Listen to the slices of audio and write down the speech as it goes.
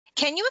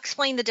Can you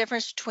explain the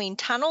difference between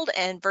tunneled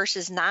and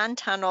versus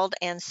non-tunneled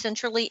and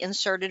centrally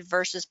inserted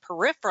versus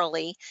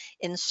peripherally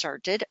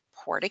inserted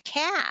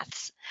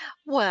Port-A-Caths?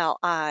 Well,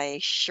 I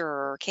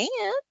sure can.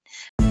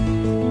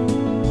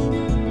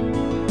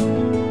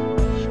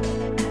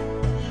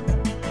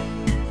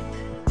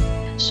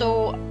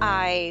 So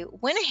I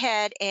went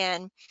ahead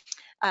and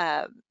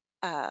uh,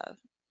 uh,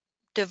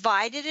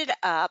 divided it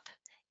up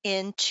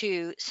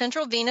into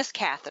central venous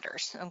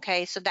catheters.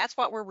 Okay, so that's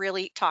what we're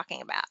really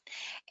talking about.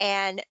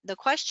 And the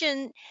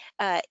question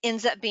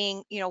ends up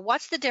being,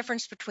 what's the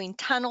difference between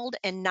tunneled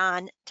and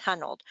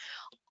non-tunneled?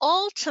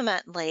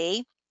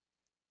 Ultimately,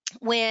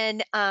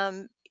 when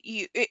and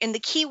the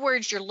key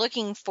words you're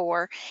looking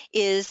for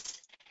is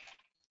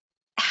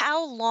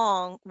how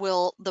long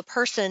will the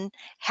person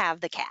have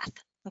the cath?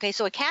 Okay,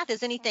 so a cath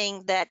is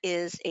anything that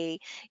is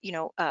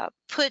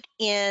put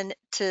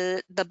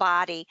into the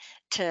body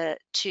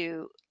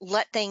to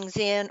let things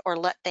in or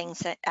let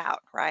things out,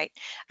 right?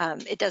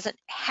 It doesn't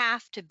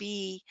have to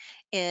be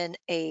in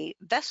a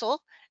vessel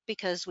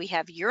because we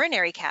have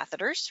urinary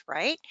catheters,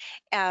 right?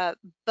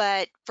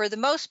 But for the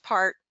most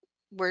part,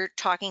 we're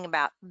talking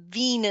about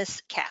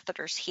venous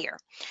catheters here.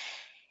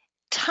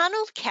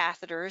 Tunneled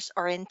catheters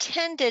are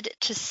intended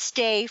to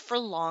stay for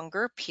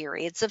longer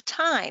periods of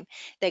time.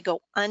 They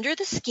go under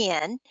the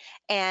skin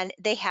and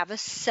they have a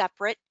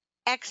separate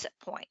exit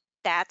point.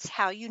 That's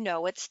how you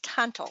know it's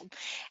tunneled.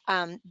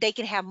 They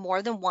can have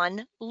more than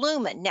one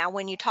lumen. Now,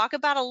 when you talk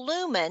about a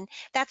lumen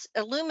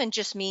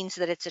just means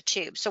that it's a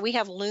tube. So we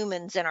have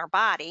lumens in our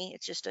body.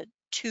 It's just a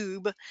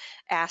tube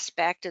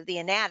aspect of the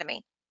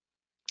anatomy.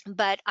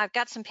 But I've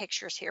got some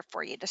pictures here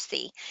for you to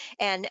see.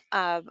 And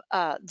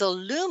the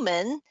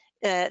lumen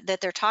that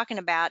they're talking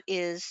about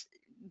is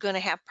going to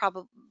have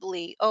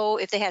probably,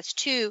 if they has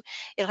two,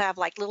 it'll have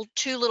like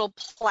two little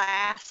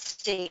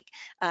plastic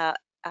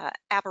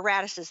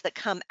apparatuses that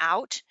come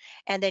out,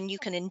 and then you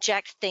can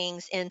inject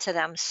things into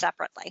them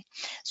separately.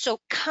 So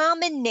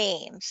common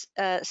names,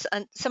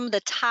 some of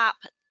the top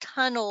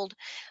tunneled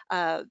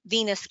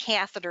venous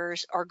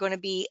catheters are going to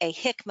be a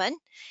Hickman.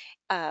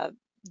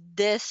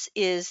 This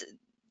is,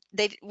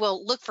 they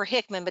will look for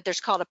Hickman, but there's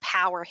called a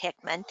power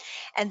Hickman.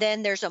 And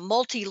then there's a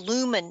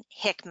multi-lumen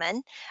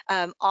Hickman.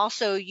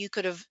 Also, you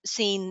could have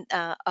seen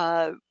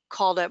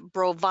called a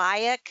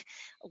Broviac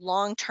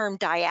long-term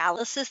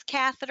dialysis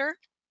catheter,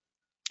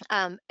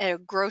 a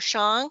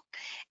Groshong,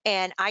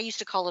 and I used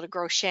to call it a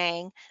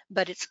Groshang,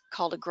 but it's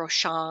called a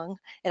Groshong,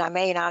 and I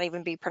may not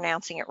even be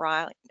pronouncing it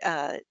right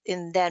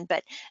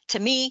but to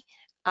me,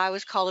 I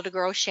was called it a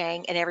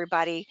Groshang, and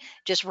everybody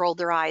just rolled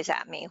their eyes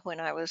at me when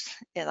I was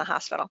in the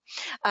hospital.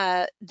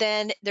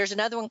 Then there's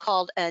another one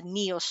called a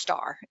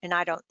Neostar, and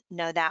I don't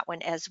know that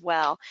one as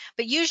well.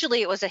 But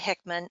usually it was a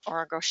Hickman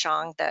or a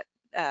Groshang that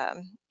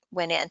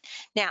went in.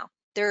 Now,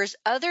 there's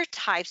other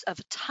types of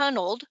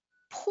tunneled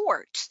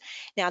ports.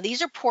 Now,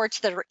 these are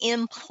ports that are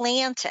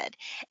implanted,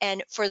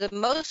 and for the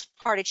most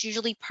part, it's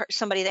usually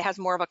somebody that has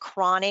more of a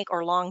chronic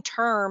or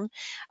long-term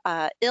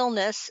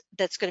illness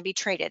that's going to be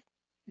treated.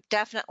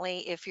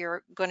 Definitely, if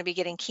you're going to be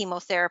getting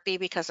chemotherapy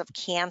because of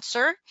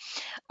cancer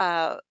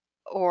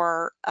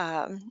or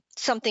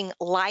something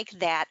like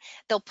that,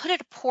 they'll put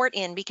a port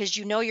in because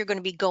you're going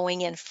to be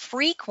going in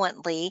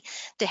frequently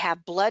to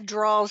have blood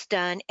draws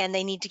done, and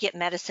they need to get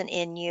medicine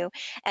in you,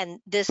 and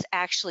this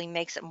actually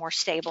makes it more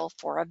stable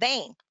for a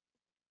vein.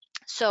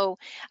 So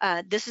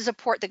this is a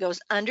port that goes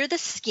under the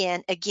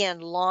skin, again,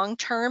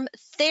 long-term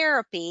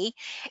therapy,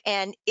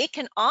 and it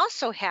can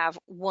also have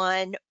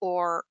one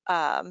or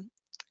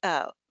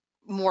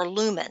more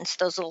lumens,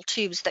 those little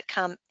tubes that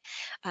come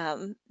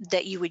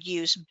that you would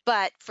use,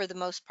 but for the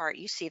most part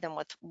you see them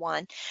with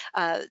one.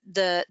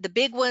 The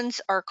big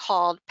ones are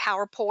called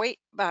power port,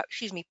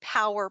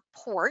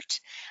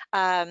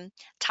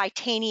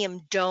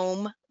 titanium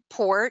dome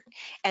port,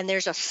 and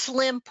there's a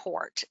slim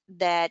port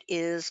that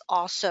is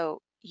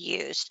also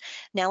used.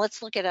 Now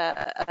let's look at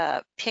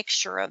a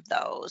picture of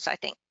those. I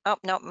think, oh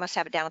no, must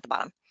have it down at the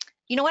bottom.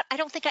 You know what, I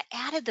don't think I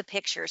added the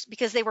pictures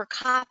because they were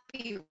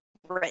copywritten.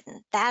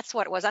 That's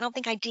what it was. I don't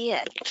think I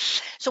did.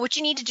 So what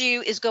you need to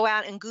do is go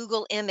out and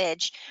Google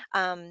image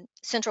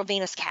central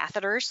venous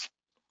catheters.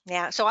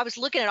 Yeah, so I was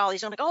looking at all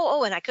these, and I'm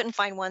like, and I couldn't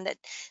find one that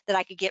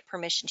I could get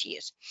permission to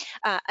use.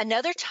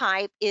 Another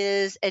type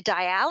is a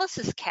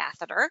dialysis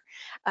catheter.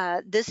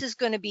 This is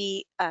going to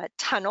be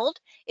tunneled.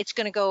 It's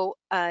going to go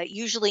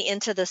usually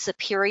into the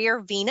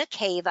superior vena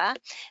cava.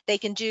 They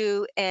can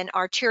do an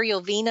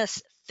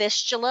arteriovenous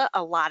fistula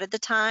a lot of the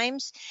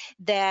times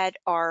that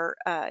are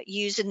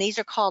used, and these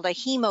are called a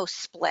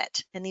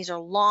hemosplit, and these are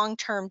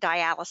long-term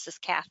dialysis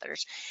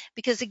catheters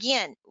because,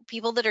 again,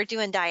 people that are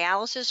doing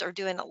dialysis are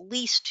doing at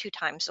least 2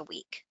 times a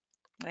week.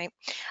 Right?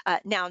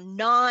 Now,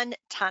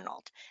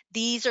 non-tunneled,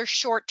 these are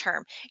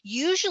short-term.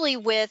 Usually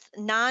with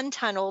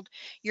non-tunneled,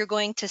 you're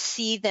going to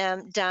see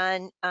them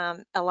done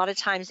a lot of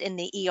times in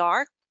the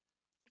ER.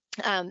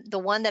 The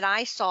one that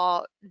I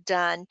saw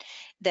done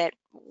that,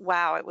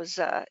 wow, it was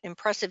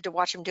impressive to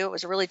watch them do. It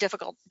was a really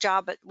difficult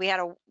job, but we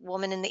had a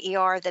woman in the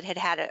ER that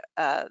had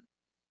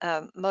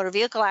motor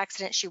vehicle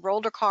accident. She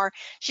rolled her car.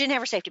 She didn't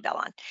have her safety belt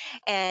on,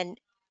 and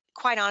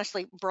quite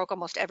honestly, broke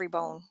almost every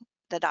bone,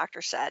 the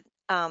doctor said.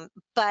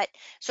 But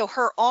so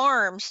her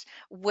arms,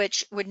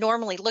 which would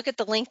normally look at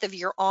the length of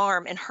your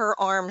arm, and her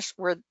arms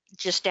were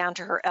just down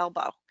to her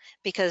elbow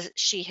because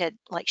she had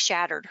like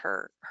shattered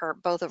her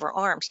both of her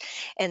arms,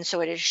 and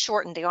so it has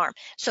shortened the arm.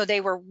 So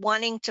they were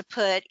wanting to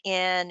put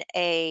in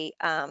a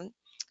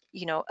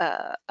you know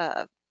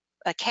a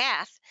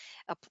cath,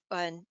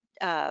 and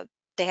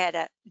they had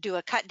to do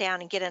a cut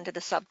down and get into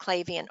the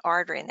subclavian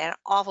artery, and they had an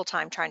awful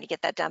time trying to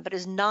get that done. But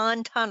it's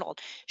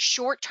non-tunneled,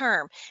 short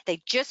term.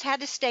 They just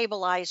had to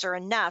stabilize her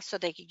enough so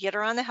they could get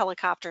her on the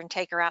helicopter and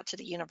take her out to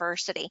the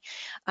university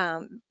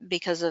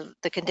because of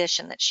the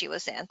condition that she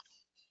was in.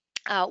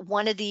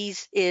 One of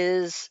these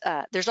is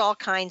there's all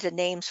kinds of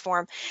names for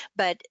them,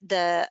 but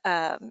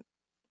the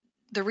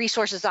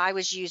resources I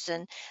was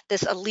using,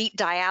 this elite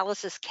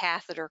dialysis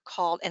catheter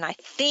called, and I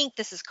think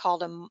this is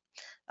called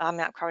I'm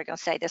not probably going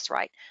to say this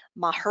right,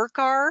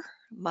 Maherkar.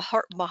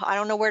 I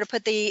don't know where to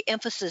put the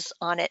emphasis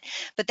on it,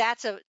 but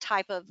that's a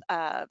type of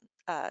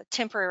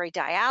temporary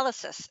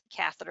dialysis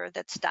catheter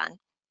that's done.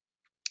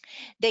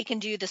 They can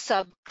do the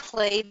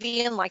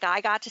subclavian, like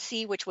I got to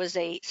see, which was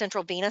a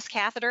central venous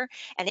catheter,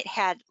 and it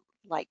had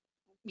like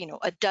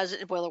a dozen,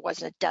 well, it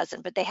wasn't a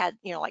dozen, but they had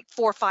like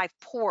 4 or 5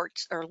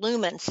 ports or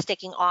lumens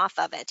sticking off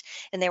of it,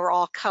 and they were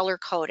all color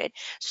coded,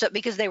 so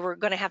because they were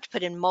going to have to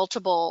put in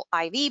multiple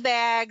IV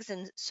bags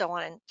and so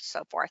on and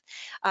so forth.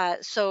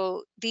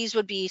 So these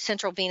would be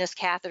central venous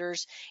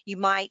catheters. You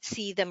might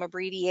see them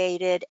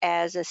abbreviated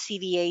as a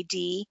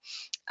CVAD.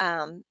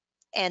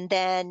 And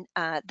then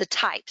the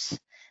types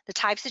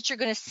that you're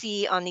going to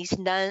see on these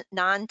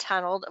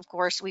non-tunneled, of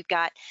course, we've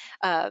got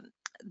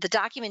the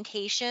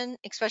documentation,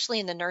 especially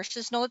in the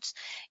nurse's notes.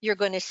 You're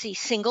going to see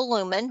single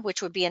lumen,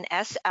 which would be an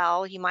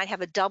SL. You might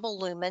have a double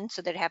lumen,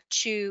 so they'd have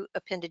 2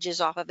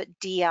 appendages off of it,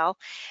 DL,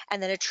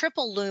 and then a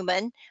triple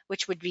lumen,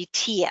 which would be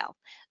TL.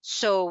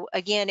 So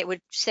again, it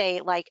would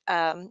say like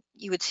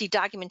you would see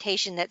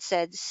documentation that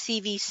said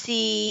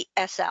CVC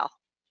SL.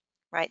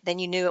 Right, then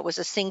you knew it was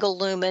a single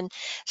lumen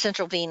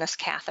central venous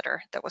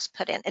catheter that was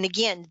put in. And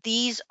again,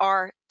 these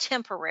are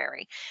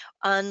temporary,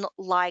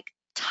 unlike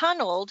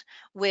tunneled,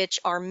 which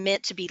are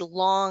meant to be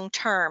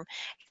long-term,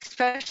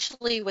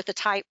 especially with the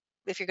type,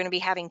 if you're going to be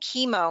having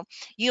chemo,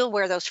 you'll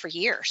wear those for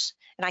years.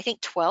 And I think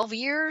 12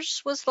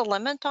 years was the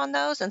limit on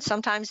those. And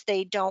sometimes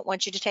they don't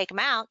want you to take them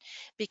out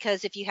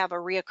because if you have a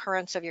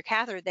reoccurrence of your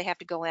catheter, they have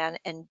to go in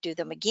and do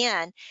them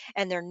again.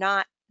 And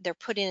they're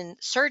put in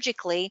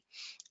surgically,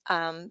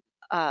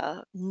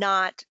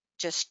 not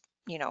just,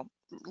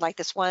 like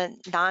this one,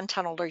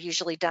 non-tunneled are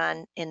usually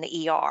done in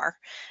the ER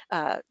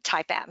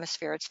type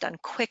atmosphere. It's done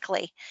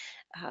quickly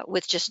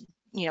with just,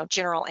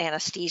 general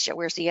anesthesia,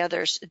 whereas the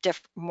others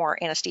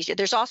more anesthesia.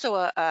 There's also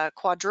a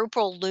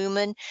quadruple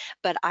lumen,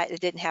 but I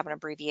didn't have an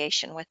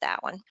abbreviation with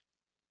that one.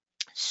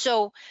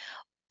 So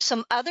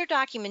some other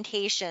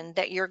documentation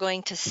that you're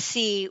going to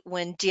see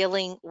when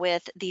dealing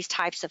with these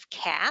types of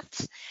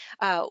caths,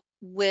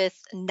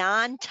 with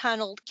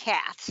non-tunneled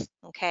caths,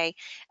 okay,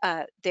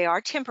 they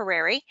are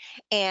temporary,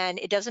 and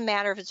it doesn't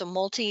matter if it's a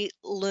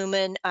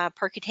multi-lumen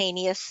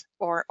percutaneous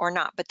or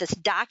not, but this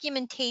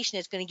documentation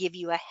is going to give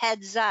you a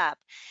heads up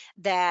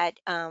that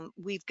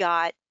we've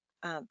got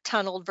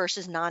tunneled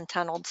versus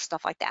non-tunneled,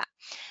 stuff like that.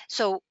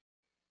 So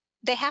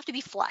they have to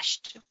be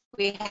flushed.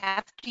 We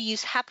have to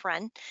use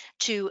heparin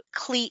to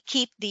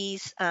keep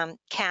these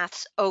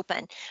caths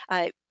open.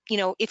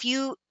 If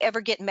you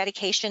ever get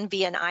medication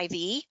via an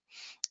IV,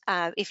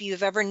 if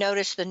you've ever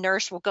noticed, the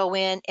nurse will go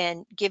in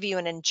and give you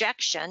an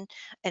injection,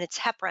 and it's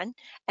heparin,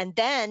 and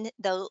then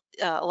they'll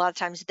a lot of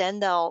times then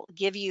they'll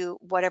give you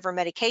whatever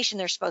medication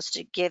they're supposed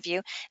to give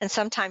you, and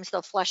sometimes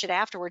they'll flush it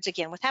afterwards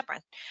again with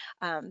heparin.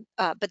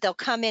 But they'll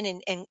come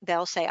in and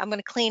they'll say, I'm going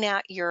to clean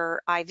out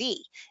your IV,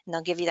 and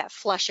they'll give you that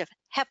flush of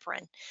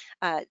heparin,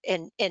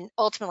 and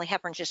ultimately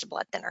heparin is just a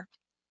blood thinner,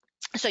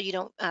 so you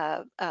don't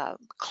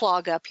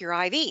clog up your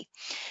IV.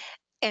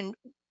 And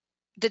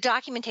the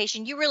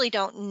documentation, you really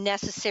don't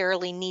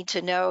necessarily need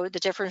to know the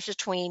difference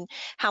between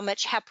how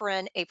much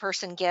heparin a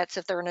person gets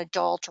if they're an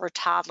adult or a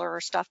toddler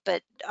or stuff,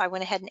 but I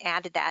went ahead and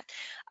added that.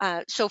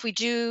 So if we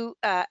do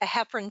a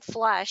heparin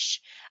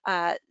flush,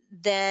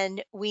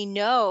 then we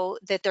know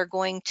that they're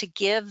going to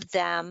give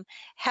them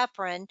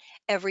heparin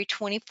every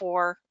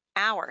 24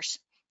 hours,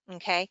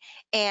 okay?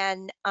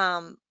 And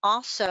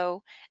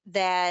also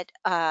that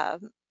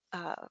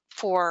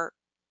for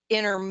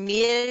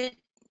intermittent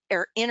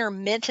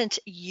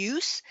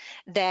use,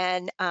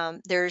 then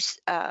there's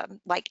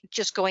like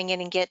just going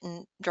in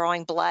and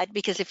drawing blood,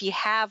 because if you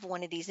have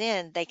one of these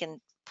in, they can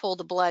pull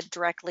the blood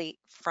directly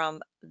from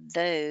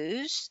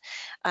those,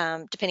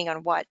 depending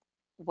on what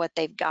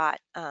they've got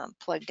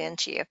plugged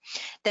into you.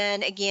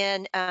 Then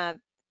again,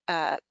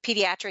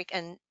 pediatric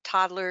and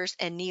toddlers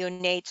and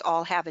neonates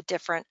all have a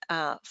different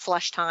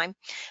flush time.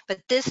 But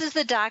this is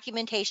the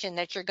documentation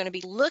that you're going to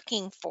be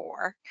looking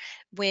for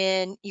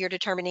when you're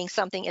determining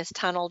something is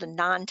tunneled and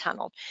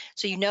non-tunneled.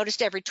 So you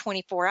noticed every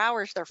 24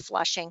 hours they're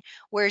flushing,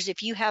 whereas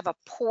if you have a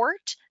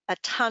port, a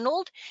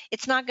tunneled,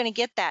 it's not going to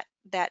get that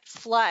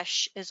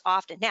flush as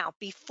often. Now,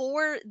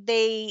 before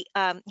they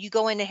you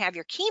go in and have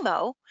your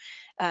chemo,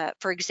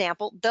 for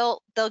example,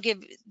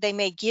 they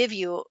may give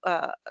you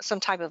some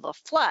type of a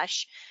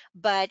flush,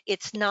 but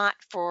it's not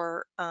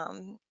for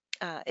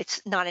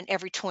it's not an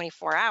every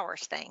 24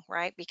 hours thing,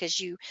 right? Because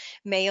you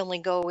may only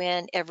go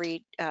in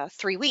every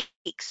 3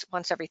 weeks,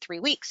 once every 3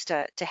 weeks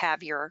to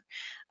have your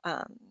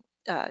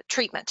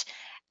treatment.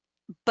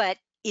 But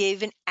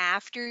even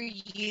after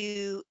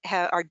you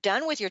are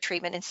done with your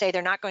treatment and say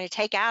they're not going to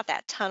take out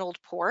that tunneled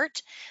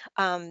port,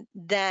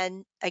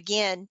 then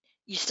again,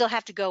 you still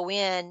have to go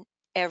in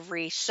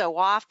every so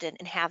often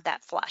and have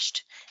that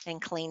flushed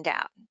and cleaned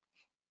out,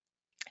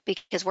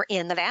 because we're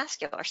in the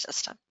vascular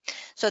system.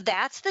 So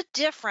that's the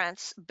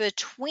difference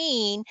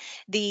between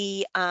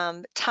the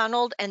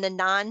tunneled and the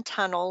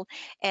non-tunneled,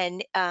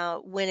 and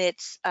when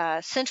it's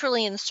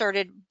centrally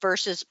inserted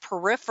versus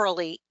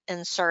peripherally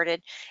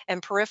inserted.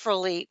 And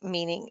peripherally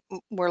meaning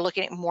we're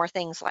looking at more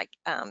things like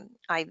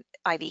IV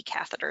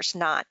catheters,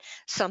 not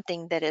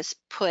something that is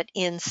put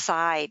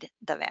inside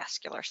the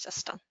vascular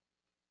system.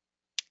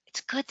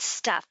 It's good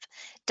stuff.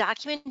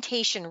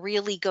 Documentation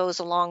really goes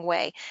a long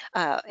way.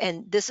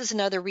 And this is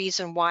another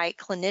reason why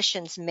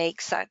clinicians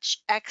make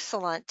such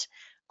excellent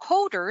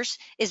coders,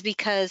 is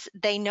because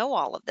they know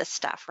all of this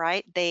stuff,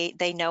 right?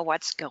 They know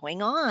what's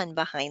going on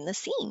behind the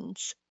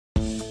scenes.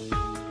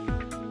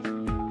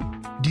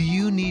 Do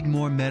you need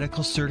more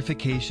medical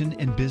certification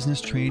and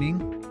business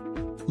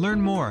training?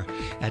 Learn more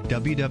at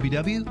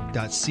www.cco.us.